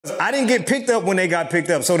I didn't get picked up when they got picked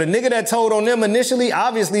up. So the nigga that told on them initially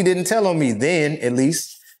obviously didn't tell on me then, at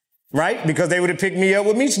least, right? Because they would have picked me up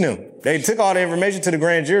with Meech and them. They took all the information to the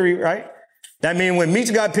grand jury, right? That means when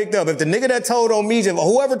Meech got picked up, if the nigga that told on Meech, if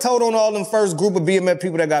whoever told on all them first group of BMF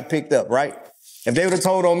people that got picked up, right? If they would have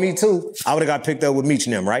told on me too, I would have got picked up with Meech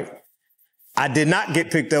and them, right? I did not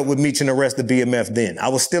get picked up with Meech and the rest of BMF then. I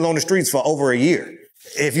was still on the streets for over a year.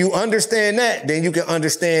 If you understand that, then you can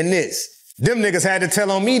understand this. Them niggas had to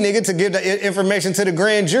tell on me, nigga, to give the information to the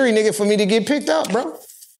grand jury, nigga, for me to get picked up, bro.